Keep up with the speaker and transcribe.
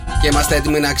Και είμαστε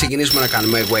έτοιμοι να ξεκινήσουμε να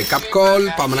κάνουμε wake up call.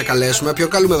 Πάμε να καλέσουμε. Ποιον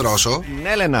καλούμε, Δρόσο? Την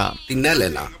Έλενα. Την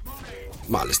Έλενα.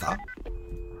 Μάλιστα.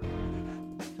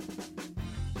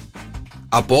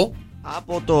 Από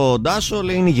το Ντάσο,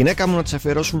 λέει, είναι η γυναίκα μου, να της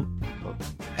αφιερώσουμε.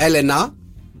 Έλενα.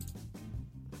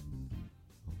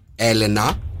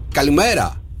 Έλενα.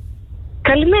 Καλημέρα.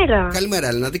 Καλημέρα,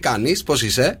 Έλενα, τι κάνεις, πώς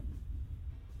είσαι?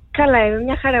 Καλά, είμαι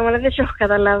μια χαρά, αλλά δεν σε έχω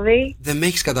καταλάβει. Δεν με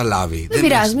έχεις καταλάβει. Δεν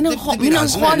πειράζει, μην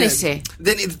αγχώνεσαι.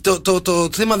 Το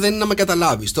θέμα δεν είναι να με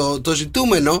καταλάβεις. Το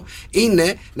ζητούμενο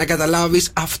είναι να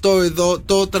καταλάβεις αυτό εδώ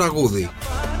το τραγούδι.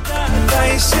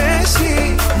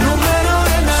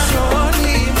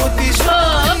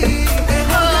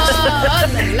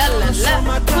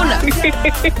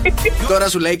 Τώρα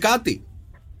σου λέει κάτι?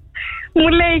 Μου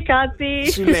λέει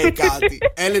κάτι. Σου λέει κάτι.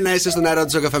 Έλενα, είσαι στον αέρα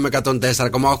του Σοκαφέ με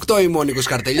 104,8. Είμαι ο Νίκος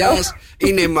Καρτελιάς.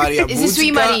 Είναι η Μαρία Μπούτσικα. Εσύ σου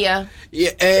η Μαρία.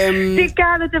 Τι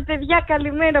κάνετε, παιδιά,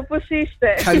 καλημέρα, πώς είστε?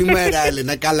 Καλημέρα,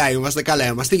 Έλενα. Καλά είμαστε.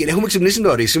 Τι γίνεται, έχουμε ξυπνήσει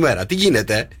νωρίς σήμερα. Τι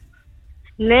γίνεται?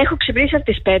 Ναι, έχω ξυπνήσει από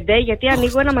τις 5 γιατί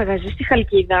ανοίγω ένα μαγαζί στη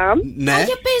Χαλκίδα. Ναι.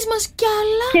 Για πες μας κι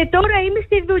άλλα. Και τώρα είμαι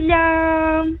στη δουλειά.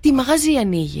 Τι μαγαζί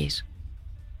ανοίγεις?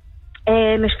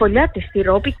 Με σφολιάτες,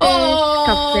 τυρόπιτες,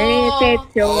 καφέ,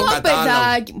 τέτοιο.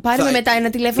 Παιδάκι, πάρε με μετά ένα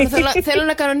τηλέφωνο. Θέλω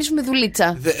να κανονίσουμε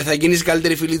δουλίτσα. Θα γίνεις η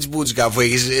καλύτερη φίλη της Μπούτσικα αφού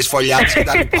έχεις σφολιάτες και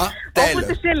τα λοιπά.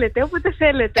 Όποτε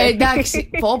θέλετε. Εντάξει,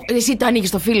 εσύ το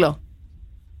ανοίγεις το φύλλο?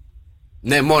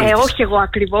 Ναι, μόνη. Όχι εγώ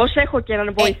ακριβώς, έχω και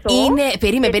έναν βοηθό.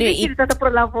 Περίμενε. Θα τα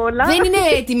προλάβω όλα. Δεν είναι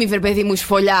έτοιμη, βρε παιδί μου, η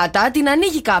σφολιάτα. Την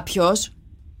ανοίγει κάποιος.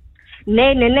 Ναι.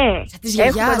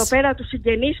 Έχουμε εδώ πέρα τους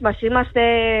συγγενείς μας, είμαστε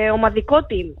ομαδικό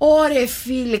team. Ωρε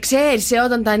φίλε, ξέρεις,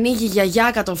 όταν τα ανοίγει η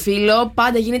γιαγιάκα το φίλο,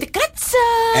 πάντα γίνεται κράτσα.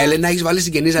 Έλενα, έχεις βάλει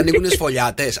συγγενείς να ανοίγουν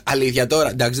σφολιάτες? Αλήθεια τώρα?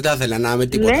 Εντάξει, δεν θα ήθελα να είμαι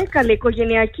τίποτα. Ναι, καλή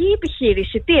οικογενειακή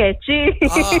επιχείρηση, τι έτσι.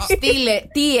 Στείλε,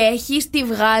 τι έχεις, τι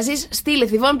βγάζεις, στείλε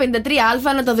Θηβών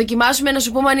 53α να τα δοκιμάσουμε, να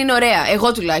σου πούμε αν είναι ωραία.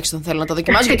 Εγώ τουλάχιστον θέλω να τα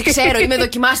δοκιμάσω, γιατί ξέρω, είμαι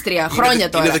δοκιμάστρια χρόνια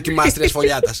τώρα. Είναι δοκιμάστρια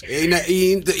σφολιάτας.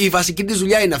 Η βασική της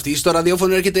δουλειά είναι αυτή. Στο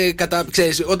ραδιόφωνο έρχεται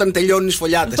ξέρεις, όταν τελειώνουν οι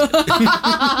σφολιάτες.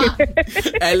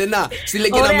 Έλενα, στείλε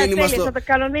και ένα μήνυμα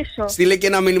στείλε και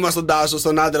ένα μήνυμα στον Τάσο,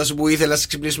 στον άντρα σου που ήθελα να σε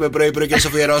ξυπνήσουμε πρωί-πρωί και να σε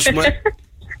αφιερώσουμε.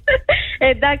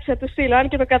 Εντάξει, θα του στείλω. Αν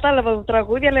και το κατάλαβα το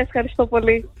τραγούδι, αλλά ευχαριστώ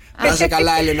πολύ. Να είσαι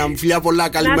καλά, Έλενα μου, φιλιά πολλά,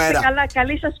 καλημέρα. Να είσαι καλά,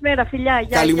 καλή σας μέρα, φιλιά.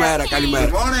 Καλημέρα.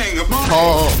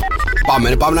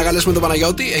 Πάμε να καλέσουμε τον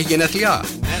Παναγιώτη, έχει γενέθλια.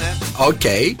 Ναι. Οκ.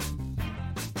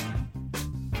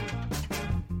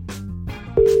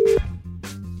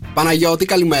 Παναγιώτη,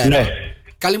 καλημέρα. Ναι.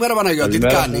 Καλημέρα, Παναγιώτη, τι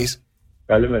κάνεις?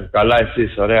 Καλημέρα. Καλά,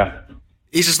 εσείς, ωραία.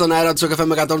 Είσαι στον αέρα του Σοκαφέ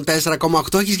με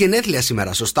 104,8. Έχεις γενέθλια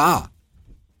σήμερα, σωστά?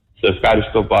 Σε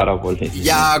ευχαριστώ πάρα πολύ.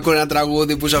 Για άκου ένα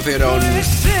τραγούδι που σου αφιερώνει.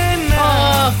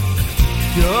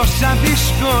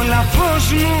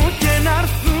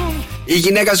 Η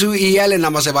γυναίκα σου, η Έλενα,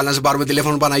 μας έβαλε να σε πάρουμε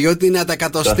τηλέφωνο, Παναγιώτη, να τα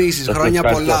εκατοστήσεις. Χρόνια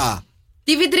πολλά.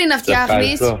 Τι βιτρίνα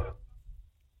φτιάχνεις?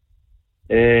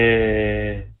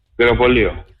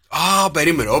 Κρεοπολείο.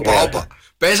 Περίμενε, όπα.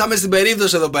 Πέσαμε στην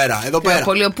περίπτωση εδώ πέρα.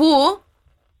 Κρεοπολείο πού?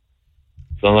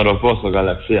 Στον Οροπό, στο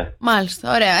Γαλαξία.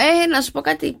 Μάλιστα, ωραία. Να σου πω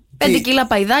κάτι. 5 κιλά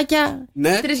παϊδάκια,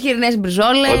 ναι. 3 γυρνές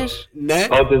μπριζόλες. Ναι.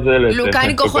 Ό,τι θέλετε.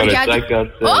 Λουκάνικο χωριάκι.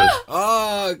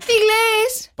 Τι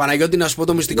λες? Παναγιώτη, να σου πω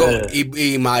το μυστικό. Ναι.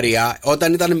 Η Μαρία,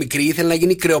 όταν ήταν μικρή, ήθελε να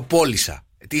γίνει κρεοπόλισσα.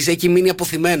 Της έχει μείνει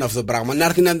αποθυμένο αυτό το πράγμα. Να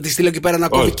έρθει να τη στείλω εκεί πέρα να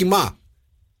κόβει κιμά.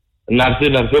 Να έρθει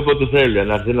όποτε θέλει.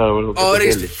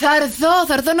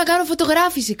 Θα έρθω να κάνω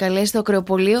φωτογράφηση, καλέ, στο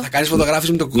κρεοπολείο. Θα κάνεις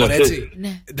φωτογράφηση με το κορέτσι?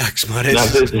 Ναι. Εντάξει, μου αρέσει.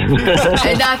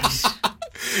 Εντάξει.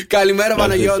 Καλημέρα,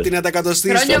 Παναγιώτη, να τα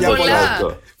εκατοστήσεις. Χρόνια πολλά.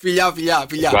 Φιλιά.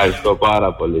 Ευχαριστώ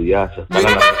πάρα πολύ. Γεια σας.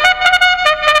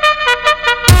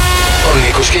 Ο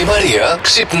Νίκος και η Μαρία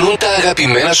ξυπνούν τα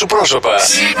αγαπημένα σου πρόσωπα.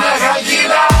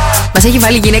 Μας έχει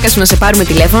βάλει η γυναίκα σου να σε πάρουμε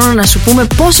τηλέφωνο, να σου πούμε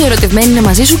πόσο ερωτευμένη είναι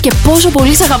μαζί σου και πόσο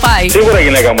πολύ σε αγαπάει. Σίγουρα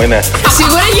γυναίκα μου είναι.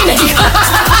 Σίγουρα γυναίκα.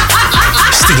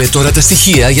 Στείλε τώρα τα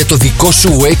στοιχεία για το δικό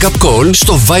σου wake up call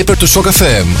στο Viber του Shock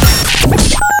FM.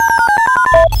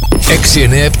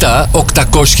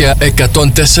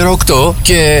 697-800-1048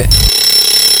 και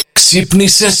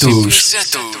ξύπνησε τους.